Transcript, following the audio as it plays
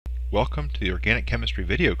Welcome to the Organic Chemistry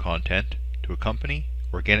video content to accompany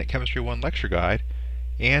Organic Chemistry 1 lecture guide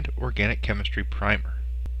and Organic Chemistry primer.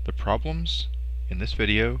 The problems in this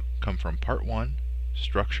video come from Part 1,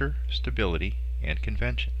 Structure, Stability, and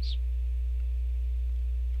Conventions.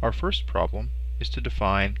 Our first problem is to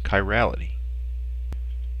define chirality.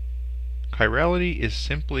 Chirality is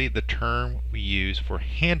simply the term we use for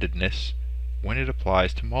handedness when it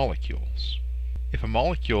applies to molecules. If a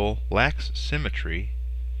molecule lacks symmetry,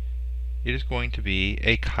 it is going to be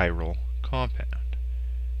a chiral compound.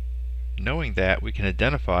 Knowing that, we can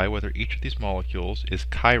identify whether each of these molecules is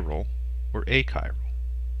chiral or achiral.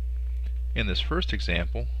 In this first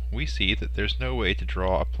example, we see that there's no way to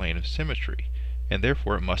draw a plane of symmetry, and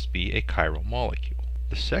therefore it must be a chiral molecule.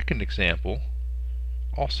 The second example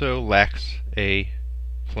also lacks a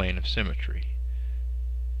plane of symmetry.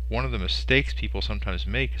 One of the mistakes people sometimes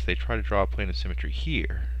make is they try to draw a plane of symmetry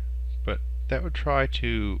here, but that would try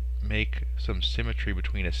to make some symmetry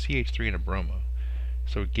between a CH3 and a bromo.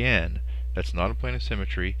 So again, that's not a plane of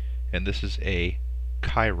symmetry, and this is a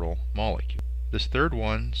chiral molecule. This third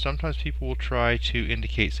one, sometimes people will try to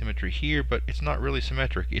indicate symmetry here, but it's not really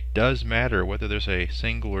symmetric. It does matter whether there's a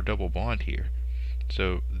single or double bond here.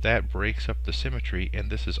 So that breaks up the symmetry,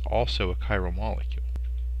 and this is also a chiral molecule.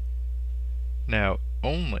 Now,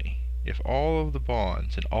 only if all of the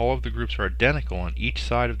bonds and all of the groups are identical on each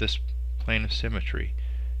side of this plane of symmetry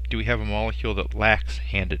do we have a molecule that lacks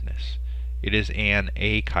handedness. It is an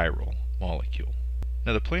achiral molecule.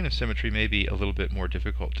 Now the plane of symmetry may be a little bit more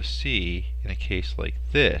difficult to see in a case like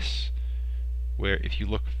this, where if you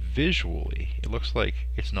look visually, it looks like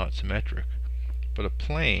it's not symmetric. But a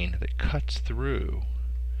plane that cuts through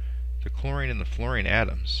the chlorine and the fluorine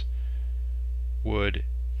atoms would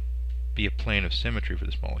be a plane of symmetry for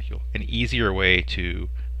this molecule. An easier way to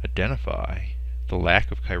identify the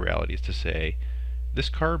lack of chirality is to say this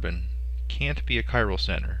carbon can't be a chiral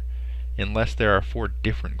center unless there are 4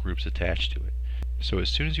 different groups attached to it. So as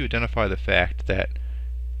soon as you identify the fact that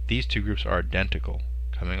these two groups are identical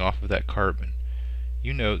coming off of that carbon,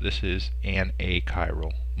 you know this is an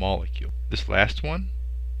achiral molecule. This last one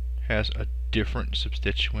has a different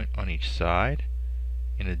substituent on each side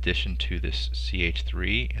in addition to this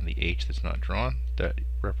CH3 and the H that's not drawn. That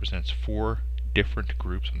represents 4 different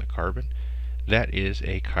groups on the carbon. That is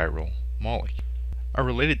a chiral molecule. A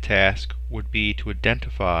related task would be to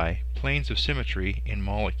identify planes of symmetry in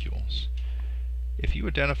molecules. If you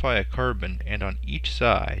identify a carbon and on each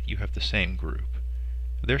side you have the same group,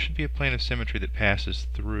 there should be a plane of symmetry that passes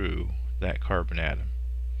through that carbon atom.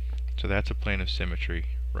 So that's a plane of symmetry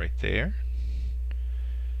right there.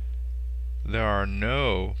 There are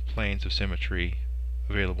no planes of symmetry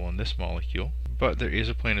available in this molecule, but there is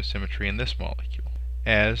a plane of symmetry in this molecule.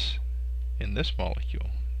 As in this molecule,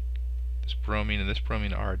 this bromine and this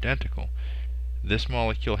bromine are identical. This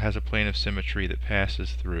molecule has a plane of symmetry that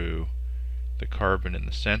passes through the carbon in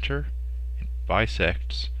the center and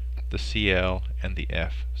bisects the Cl and the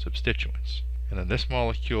F substituents. And then this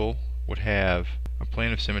molecule would have a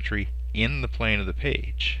plane of symmetry in the plane of the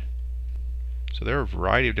page. So there are a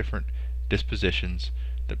variety of different dispositions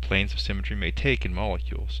that planes of symmetry may take in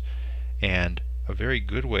molecules, and a very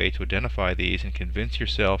good way to identify these and convince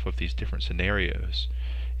yourself of these different scenarios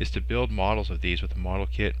is to build models of these with a model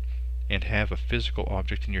kit and have a physical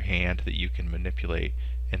object in your hand that you can manipulate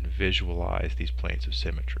and visualize these planes of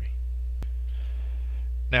symmetry.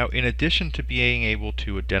 Now, in addition to being able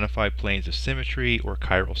to identify planes of symmetry or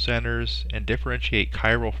chiral centers and differentiate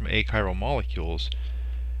chiral from achiral molecules,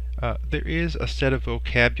 there is a set of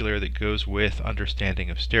vocabulary that goes with understanding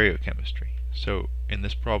of stereochemistry. So in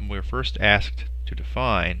this problem we are first asked to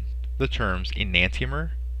define the terms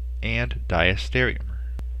enantiomer and diastereomer.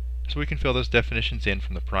 So we can fill those definitions in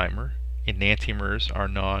from the primer. Enantiomers are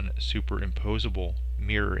non-superimposable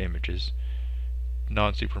mirror images.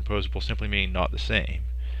 Non-superimposable simply meaning not the same.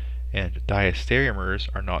 And diastereomers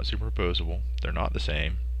are not superimposable, they're not the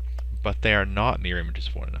same, but they are not mirror images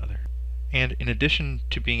of one another. And in addition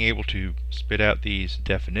to being able to spit out these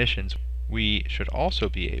definitions, we should also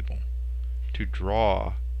be able to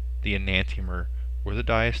draw the enantiomer or the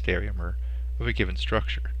diastereomer of a given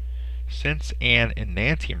structure. Since an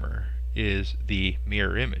enantiomer is the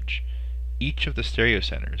mirror image, each of the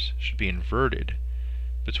stereocenters should be inverted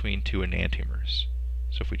between 2 enantiomers.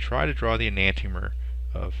 So if we try to draw the enantiomer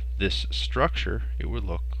of this structure, it would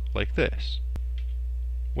look like this,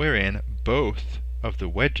 wherein both of the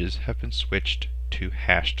wedges have been switched to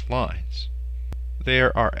hashed lines.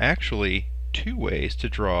 There are actually 2 ways to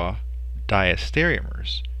draw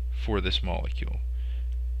diastereomers for this molecule.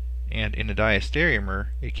 And in a diastereomer,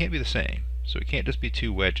 it can't be the same. So it can't just be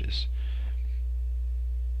 2 wedges.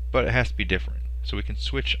 but it has to be different. So we can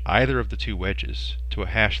switch either of the two wedges to a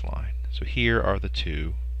hash line. So here are the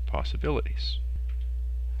two possibilities.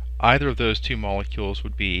 Either of those two molecules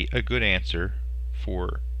would be a good answer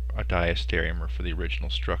for a diastereomer for the original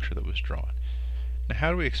structure that was drawn. Now,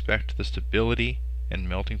 how do we expect the stability and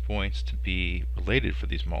melting points to be related for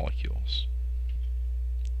these molecules?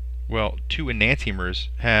 Well, two enantiomers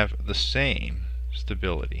have the same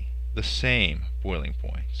stability, the same boiling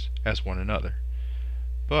points as one another.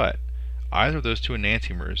 But either of those two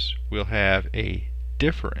enantiomers will have a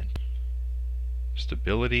different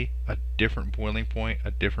stability, a different boiling point,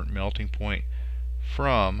 a different melting point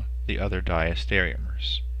from the other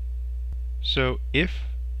diastereomers. So if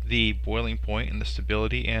the boiling point and the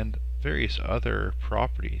stability and various other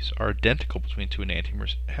properties are identical between two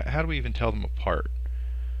enantiomers, how do we even tell them apart?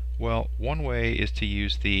 Well, one way is to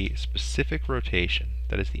use the specific rotation,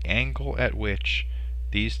 that is the angle at which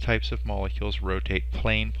these types of molecules rotate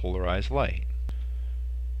plane polarized light.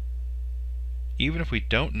 Even if we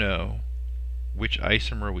don't know which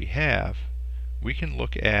isomer we have, we can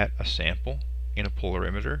look at a sample in a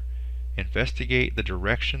polarimeter, investigate the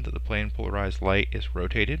direction that the plane polarized light is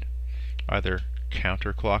rotated, either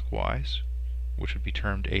counterclockwise, which would be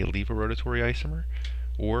termed a levorotatory isomer,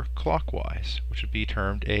 or clockwise, which would be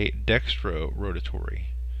termed a dextrorotatory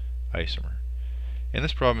isomer. In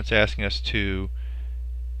this problem, it's asking us to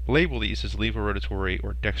label these as levorotatory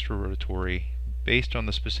or dextrorotatory based on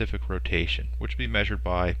the specific rotation, which would be measured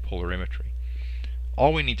by polarimetry.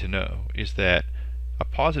 All we need to know is that a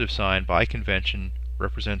positive sign by convention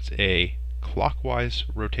represents a clockwise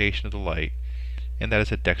rotation of the light, and that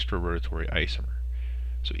is a dextrorotatory isomer.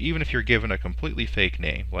 So even if you're given a completely fake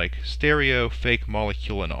name, like stereo fake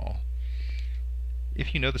moleculinol,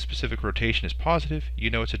 if you know the specific rotation is positive, you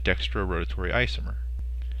know it's a dextrorotatory isomer.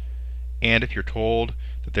 And if you're told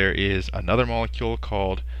that there is another molecule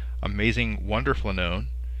called amazing wonderflenone,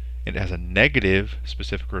 and it has a negative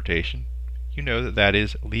specific rotation, you know that that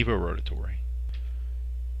is levorotatory.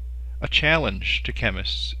 A challenge to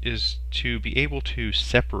chemists is to be able to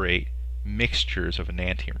separate mixtures of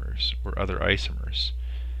enantiomers or other isomers.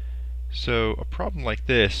 So a problem like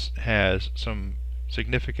this has some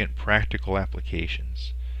significant practical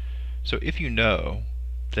applications. So if you know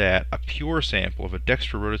that a pure sample of a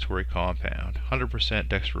dextrorotatory compound, 100%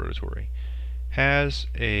 dextrorotatory, has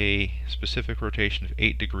a specific rotation of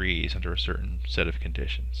 8 degrees under a certain set of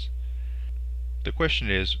conditions, the question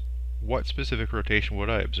is, what specific rotation would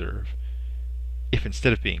I observe if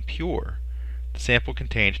instead of being pure, the sample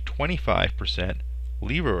contained 25%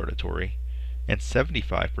 levorotatory and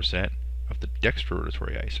 75% of the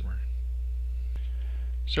dextrorotatory isomer?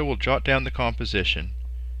 So we'll jot down the composition,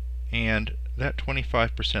 and that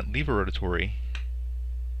 25% levorotatory,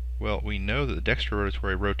 well, we know that the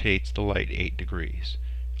dextrorotatory rotates the light 8 degrees.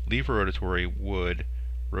 Levorotatory would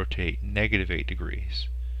rotate negative 8 degrees.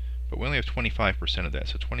 But we only have 25% of that,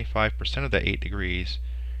 so 25% of that 8 degrees,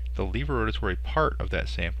 the levorotatory part of that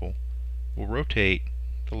sample will rotate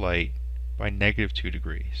the light by negative 2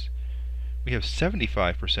 degrees. We have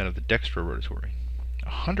 75% of the dextrorotatory.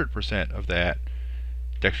 100% of that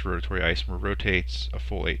dextrorotatory isomer rotates a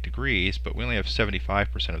full 8 degrees, but we only have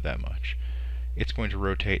 75% of that much. It's going to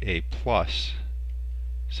rotate a plus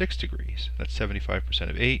 6 degrees. That's 75%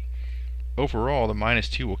 of 8. Overall, the minus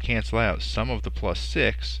 2 will cancel out some of the plus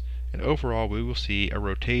 6, and overall we will see a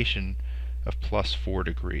rotation of plus 4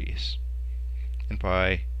 degrees. And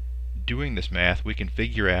by doing this math, we can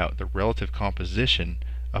figure out the relative composition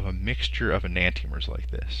of a mixture of enantiomers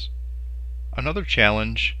like this. Another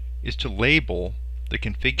challenge is to label the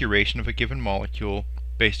configuration of a given molecule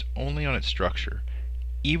based only on its structure,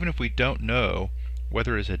 even if we don't know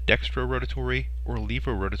whether it is a dextrorotatory or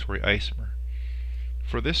levorotatory isomer.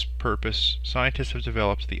 For this purpose, scientists have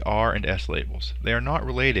developed the R and S labels. They are not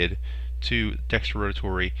related to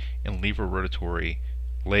dextrorotatory and levorotatory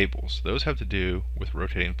labels. Those have to do with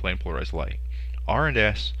rotating plane polarized light. R and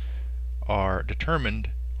S are determined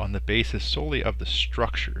on the basis solely of the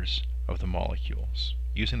structures of the molecules,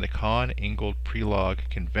 using the Kahn-Ingold-Prelog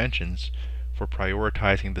conventions for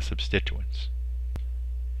prioritizing the substituents.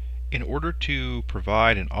 In order to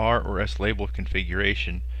provide an R or S label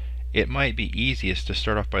configuration, it might be easiest to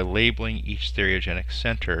start off by labeling each stereogenic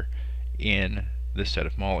center in this set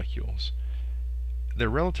of molecules. They're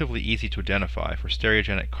relatively easy to identify. For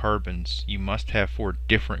stereogenic carbons, you must have 4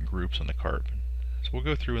 different groups on the carbon. So we'll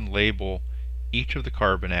go through and label each of the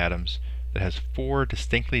carbon atoms that has 4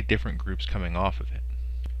 distinctly different groups coming off of it.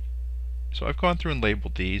 So I've gone through and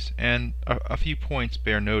labeled these, and a few points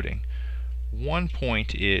bear noting. One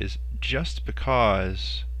point is, just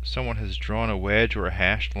because someone has drawn a wedge or a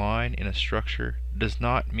hashed line in a structure does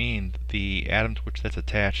not mean that the atom to which that's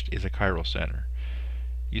attached is a chiral center.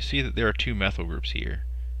 You see that there are two methyl groups here.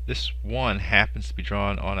 This one happens to be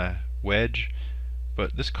drawn on a wedge,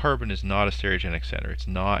 but this carbon is not a stereogenic center. It's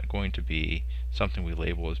not going to be something we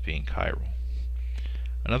label as being chiral.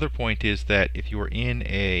 Another point is that if you are in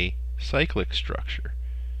a cyclic structure,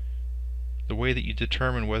 the way that you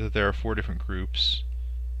determine whether there are four different groups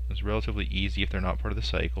is relatively easy if they're not part of the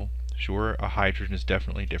cycle. Sure, a hydrogen is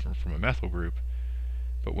definitely different from a methyl group,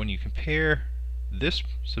 but when you compare this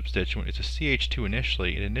substituent, it's a CH2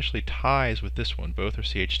 initially, it initially ties with this one, both are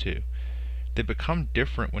CH2. They become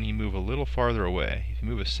different when you move a little farther away. If you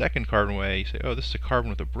move a second carbon away, you say, oh, this is a carbon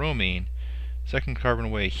with a bromine. Second carbon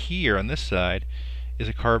away here on this side is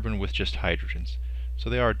a carbon with just hydrogens. So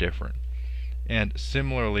they are different. And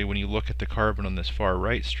similarly, when you look at the carbon on this far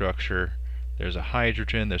right structure, there's a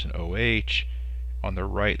hydrogen, there's an OH. On the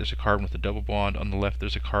right, there's a carbon with a double bond. On the left,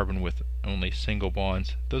 there's a carbon with only single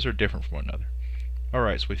bonds. Those are different from one another.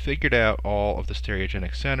 Alright, so we figured out all of the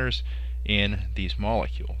stereogenic centers in these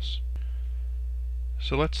molecules.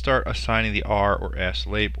 So let's start assigning the R or S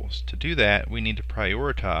labels. To do that, we need to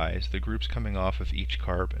prioritize the groups coming off of each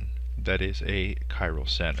carbon that is a chiral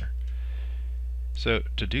center. So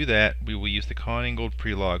to do that, we will use the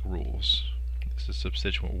Kahn-Ingold-Prelog rules. This is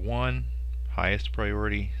substituent 1, highest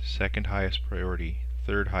priority, second highest priority,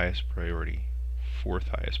 third highest priority, fourth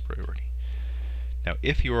highest priority. Now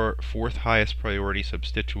if your fourth highest priority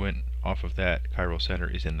substituent off of that chiral center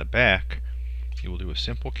is in the back, you will do a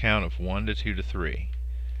simple count of 1 to 2 to 3.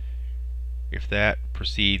 If that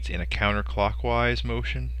proceeds in a counterclockwise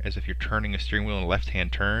motion, as if you're turning a steering wheel in a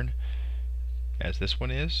left-hand turn, as this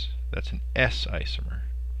one is, that's an S isomer.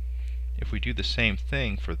 If we do the same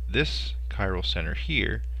thing for this chiral center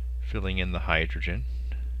here, filling in the hydrogen,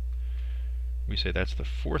 we say that's the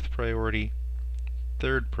fourth priority,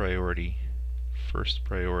 third priority, first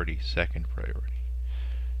priority, second priority.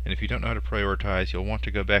 And if you don't know how to prioritize, you'll want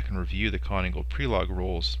to go back and review the Kahn-Ingold-Prelog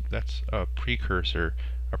rules. That's a precursor,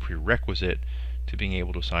 a prerequisite to being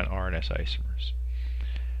able to assign R and S isomers.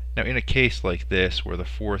 Now in a case like this, where the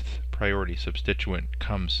fourth priority substituent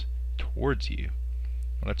comes towards you,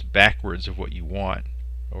 well, that's backwards of what you want,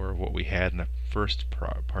 or what we had in the first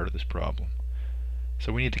part of this problem.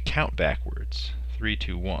 So we need to count backwards, 3,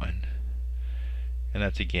 2, 1, and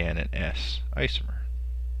that's again an S isomer.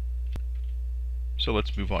 So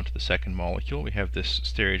let's move on to the second molecule. We have this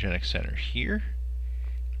stereogenic center here.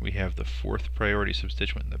 We have the fourth priority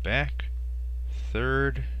substituent in the back,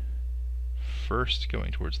 third, first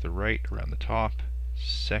going towards the right around the top,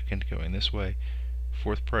 second going this way,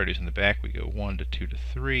 fourth priority is in the back. We go 1 to 2 to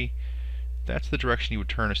 3. That's the direction you would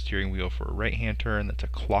turn a steering wheel for a right-hand turn. That's a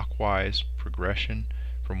clockwise progression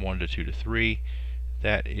from 1 to 2 to 3.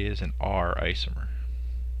 That is an R isomer.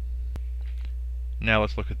 Now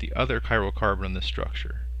let's look at the other chiral carbon in this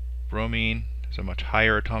structure. Bromine has a much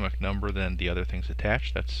higher atomic number than the other things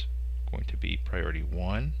attached. That's going to be priority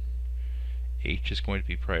 1. H is going to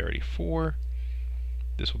be priority 4.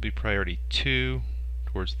 This will be priority 2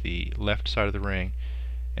 towards the left side of the ring,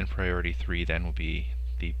 and priority 3 then will be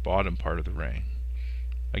the bottom part of the ring.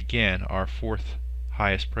 Again, our fourth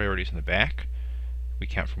highest priority is in the back. We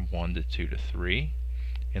count from 1 to 2 to 3.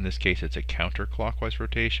 In this case, it's a counterclockwise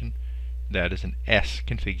rotation. That is an S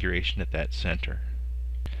configuration at that center.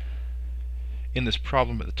 In this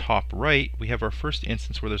problem at the top right, we have our first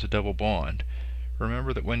instance where there's a double bond.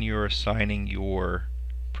 Remember that when you're assigning your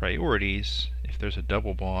priorities, if there's a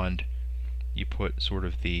double bond, you put sort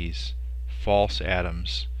of these false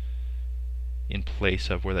atoms in place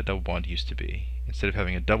of where that double bond used to be. Instead of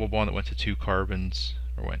having a double bond that went to two carbons,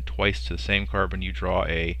 or went twice to the same carbon, you draw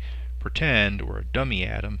a pretend or a dummy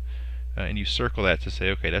atom, and you circle that to say,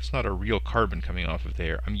 okay, that's not a real carbon coming off of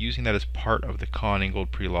there. I'm using that as part of the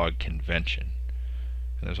Kahn-Ingold-Prelog convention.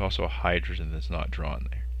 And there's also a hydrogen that's not drawn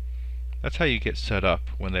there. That's how you get set up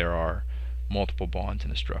when there are multiple bonds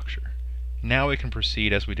in a structure. Now we can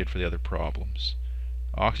proceed as we did for the other problems.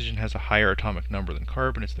 Oxygen has a higher atomic number than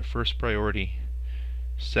carbon. It's the first priority.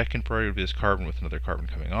 Second priority would be this carbon with another carbon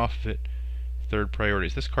coming off of it. Third priority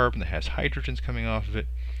is this carbon that has hydrogens coming off of it.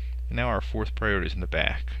 And now our fourth priority is in the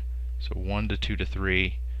back. So 1 to 2 to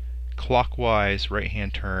 3. Clockwise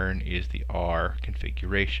right-hand turn is the R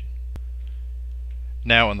configuration.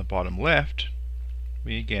 Now on the bottom left,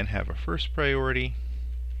 we again have a first priority.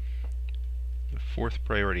 The fourth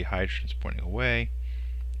priority, hydrogen, is pointing away.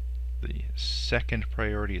 The second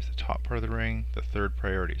priority is the top part of the ring. The third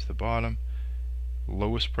priority is the bottom.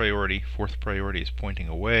 Lowest priority, fourth priority, is pointing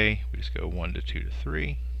away. We just go 1 to 2 to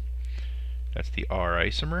 3. That's the R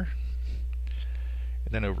isomer.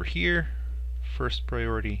 And then over here, first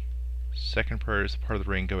priority, second priority is the part of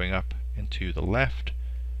the ring going up and to the left,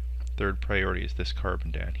 third priority is this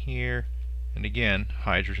carbon down here, and again,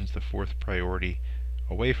 hydrogen's the fourth priority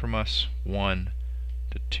away from us, 1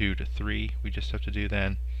 to 2 to 3 we just have to do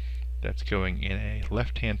then. That's going in a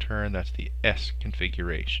left-hand turn, that's the S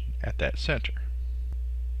configuration at that center.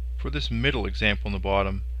 For this middle example in the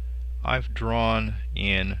bottom, I've drawn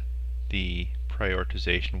in the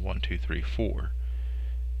prioritization 1, 2, 3, 4.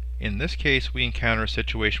 In this case, we encounter a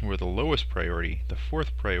situation where the lowest priority, the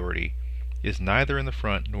fourth priority, is neither in the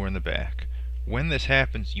front nor in the back. When this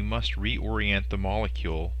happens, you must reorient the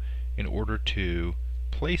molecule in order to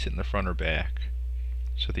place it in the front or back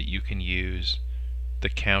so that you can use the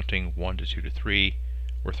counting 1 to 2 to 3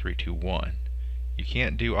 or 3, 2, 1. You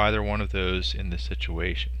can't do either one of those in this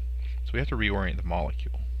situation. So we have to reorient the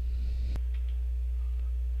molecule.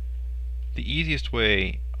 The easiest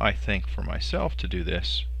way, I think, for myself to do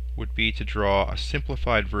this would be to draw a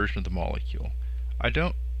simplified version of the molecule. I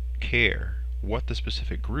don't care what the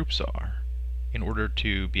specific groups are in order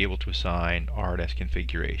to be able to assign R and S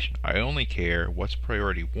configuration. I only care what's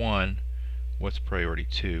priority 1, what's priority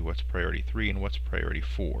 2, what's priority 3, and what's priority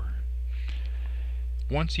 4.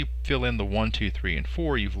 Once you fill in the 1, 2, 3, and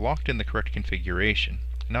 4, you've locked in the correct configuration.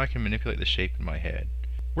 Now I can manipulate the shape in my head.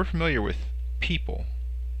 We're familiar with people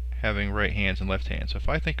having right hands and left hands. So if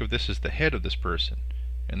I think of this as the head of this person,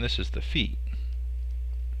 and this is the feet,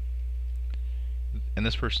 and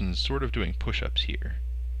this person's sort of doing push-ups here,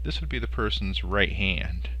 this would be the person's right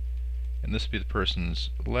hand, and this would be the person's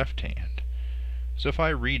left hand. So if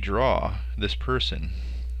I redraw this person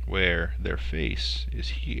where their face is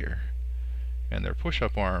here, and their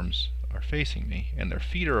push-up arms are facing me, and their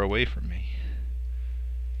feet are away from me,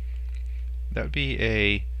 that would be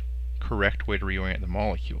a correct way to reorient the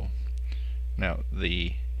molecule. Now,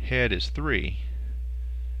 the head is 3,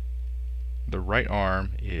 the right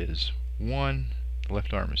arm is 1, the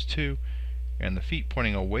left arm is 2, and the feet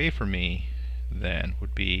pointing away from me then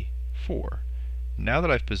would be 4. Now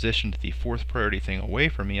that I've positioned the fourth priority thing away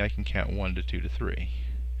from me, I can count 1 to 2 to 3.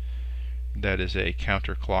 That is a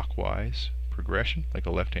counterclockwise progression, like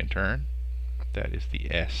a left-hand turn. That is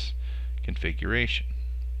the S configuration.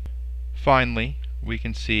 Finally, we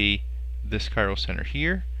can see this chiral center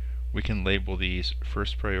here. We can label these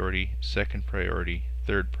first priority, second priority,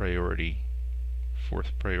 third priority,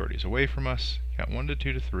 fourth priorities away from us. Count 1 to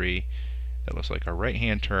 2 to 3. That looks like a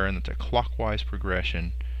right-hand turn. That's a clockwise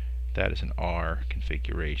progression. That is an R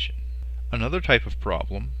configuration. Another type of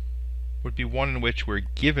problem would be one in which we're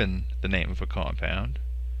given the name of a compound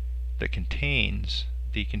that contains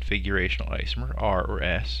the configurational isomer, R or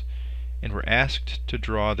S, and we're asked to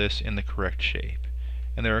draw this in the correct shape.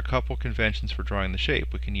 And there are a couple conventions for drawing the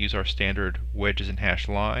shape. We can use our standard wedges and hashed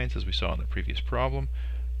lines, as we saw in the previous problem,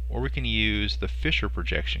 or we can use the Fisher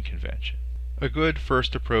projection convention. A good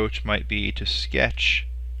first approach might be to sketch,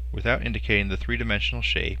 without indicating the three-dimensional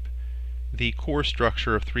shape, the core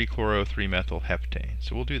structure of 3-chloro-3-methyl-heptane.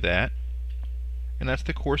 So we'll do that. And that's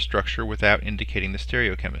the core structure without indicating the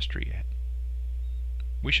stereochemistry yet.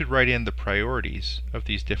 We should write in the priorities of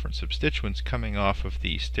these different substituents coming off of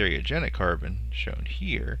the stereogenic carbon, shown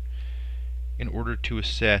here, in order to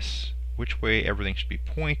assess which way everything should be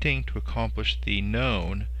pointing to accomplish the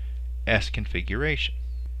known S configuration.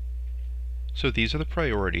 So these are the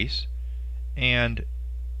priorities, and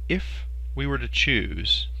if we were to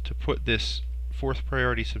choose to put this fourth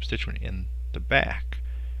priority substituent in the back,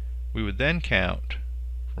 we would then count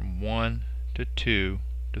from 1 to 2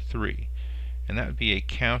 to 3. And that would be a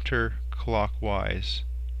counterclockwise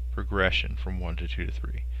progression from 1 to 2 to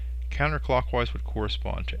 3. Counterclockwise would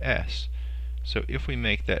correspond to S. So if we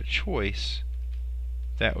make that choice,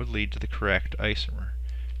 that would lead to the correct isomer.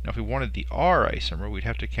 Now if we wanted the R isomer, we'd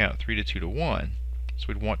have to count 3 to 2 to 1. So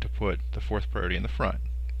we'd want to put the fourth priority in the front.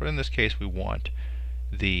 But in this case, we want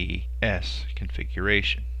the S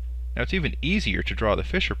configuration. Now it's even easier to draw the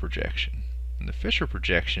Fisher projection. In the Fisher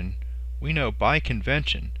projection, we know by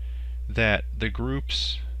convention that the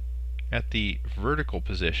groups at the vertical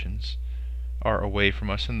positions are away from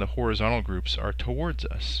us and the horizontal groups are towards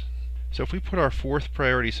us. So if we put our fourth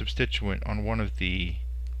priority substituent on one of the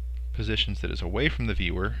positions that is away from the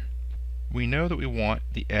viewer, we know that we want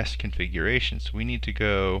the S configuration, so we need to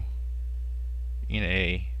go in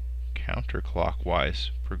a counterclockwise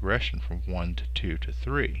progression from 1 to 2 to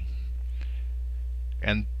 3.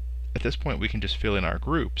 And at this point we can just fill in our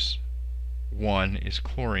groups. 1 is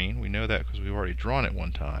chlorine, we know that because we've already drawn it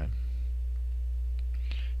one time.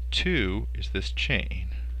 2 is this chain.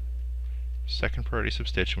 Second priority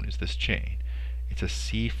substituent is this chain. It's a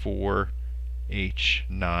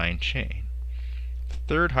C4H9 chain. The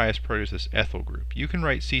third highest priority is this ethyl group. You can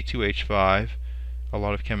write C2H5. A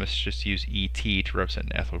lot of chemists just use ET to represent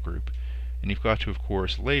an ethyl group. And you've got to, of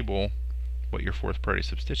course, label what your fourth priority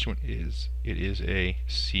substituent is. It is a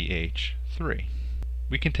CH3.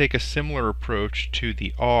 We can take a similar approach to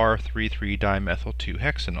the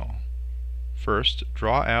R33-dimethyl-2-hexanol. First,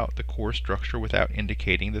 draw out the core structure without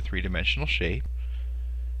indicating the three-dimensional shape.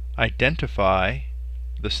 Identify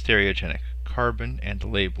the stereogenic carbon and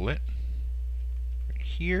label it right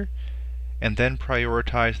here, and then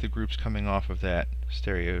prioritize the groups coming off of that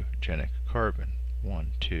stereogenic carbon.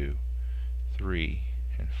 1, 2, 3,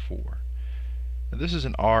 and 4. Now this is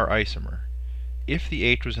an R isomer. If the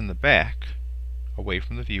H was in the back, away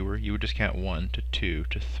from the viewer, you would just count 1 to 2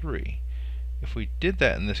 to 3. If we did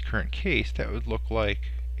that in this current case, that would look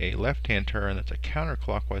like a left-hand turn that's a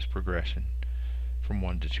counterclockwise progression from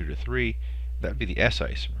 1 to 2 to 3. That would be the S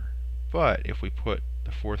isomer. But if we put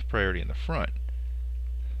the fourth priority in the front,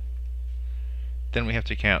 then we have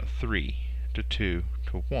to count 3 to 2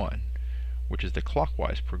 to 1, which is the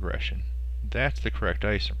clockwise progression. That's the correct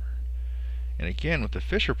isomer. And again, with the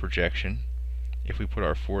Fisher projection, if we put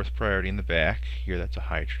our fourth priority in the back, here that's a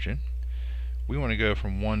hydrogen, we want to go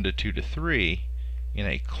from 1 to 2 to 3 in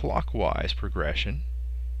a clockwise progression.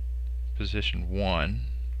 Position 1,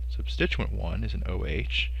 substituent 1 is an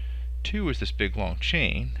OH, 2 is this big long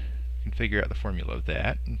chain. You can figure out the formula of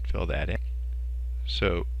that and fill that in.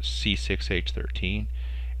 So C6H13. And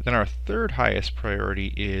then our third highest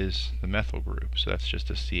priority is the methyl group, so that's just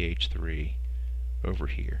a CH3 over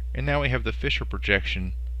here. And now we have the Fisher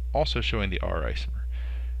projection also showing the R isomer.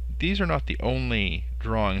 These are not the only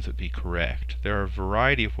drawings that would be correct. There are a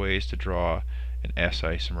variety of ways to draw an S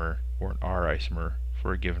isomer or an R isomer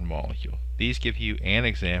for a given molecule. These give you an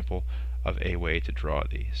example of a way to draw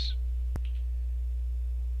these.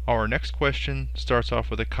 Our next question starts off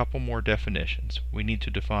with a couple more definitions. We need to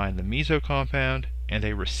define the mesocompound and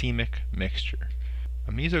a racemic mixture.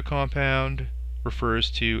 A mesocompound refers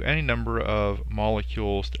to any number of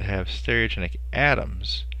molecules that have stereogenic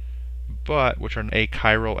atoms, but which are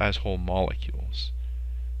achiral as whole molecules.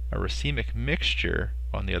 A racemic mixture,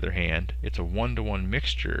 on the other hand, it's a one-to-one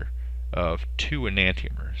mixture of two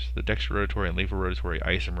enantiomers, the dextrorotatory and levorotatory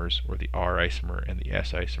isomers, or the R isomer and the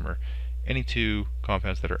S isomer, any two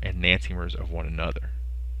compounds that are enantiomers of one another.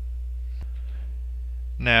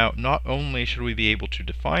 Now, not only should we be able to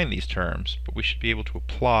define these terms, but we should be able to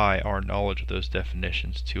apply our knowledge of those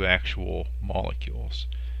definitions to actual molecules.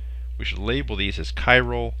 We should label these as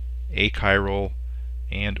chiral, achiral,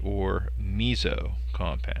 and or meso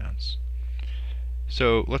compounds.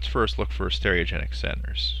 So let's first look for stereogenic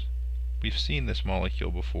centers. We've seen this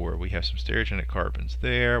molecule before. We have some stereogenic carbons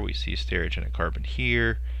there, we see stereogenic carbon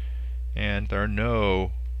here, and there are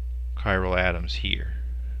no chiral atoms here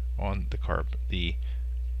on the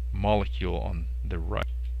molecule on the right.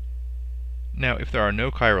 Now, if there are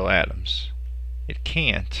no chiral atoms, it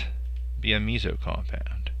can't be a meso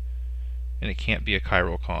compound, and it can't be a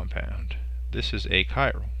chiral compound. This is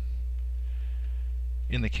achiral.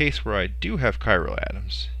 In the case where I do have chiral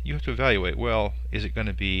atoms, you have to evaluate, well, is it going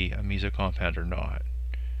to be a meso compound or not?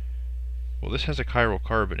 Well, this has a chiral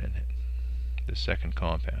carbon in it, this second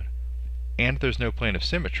compound, and there's no plane of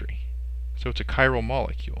symmetry, so it's a chiral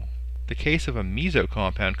molecule. The case of a meso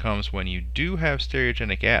compound comes when you do have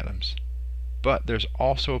stereogenic atoms, but there's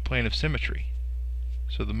also a plane of symmetry,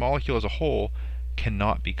 so the molecule as a whole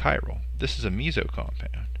cannot be chiral. This is a meso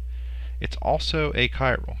compound. It's also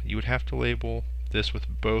achiral. You would have to label this with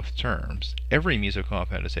both terms. Every meso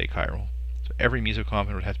compound is achiral, so every meso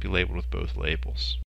compound would have to be labeled with both labels.